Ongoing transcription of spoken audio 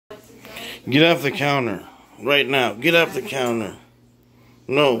Get off the counter. Right now. Get off the counter.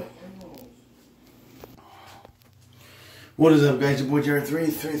 No. What is up, guys? Your boy Jared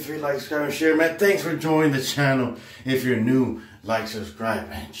 333. Like, subscribe, and share, man. Thanks for joining the channel. If you're new, like, subscribe,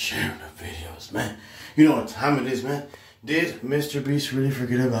 man. Share the videos, man. You know what time it is, man. Did Mrbeast really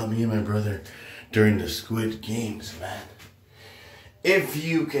forget about me and my brother during the Squid Games, man? If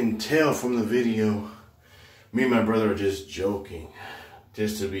you can tell from the video, me and my brother are just joking.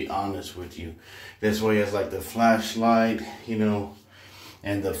 Just to be honest with you. That's why he has like the flashlight, you know,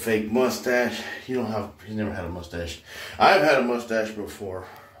 and the fake mustache. He's never had a mustache. I've had a mustache before,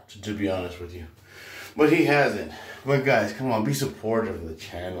 to be honest with you. But he hasn't. But guys, come on, be supportive of the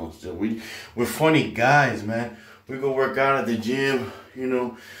channel. So we're funny guys, man. We go work out at the gym, you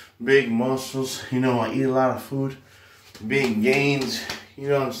know, big muscles, you know, I eat a lot of food, big gains, you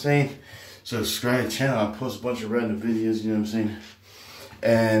know what I'm saying? Subscribe to the channel. I post a bunch of random videos, you know what I'm saying?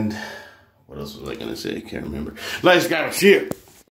 And what else was I gonna say? I can't remember. Like, subscribe, share.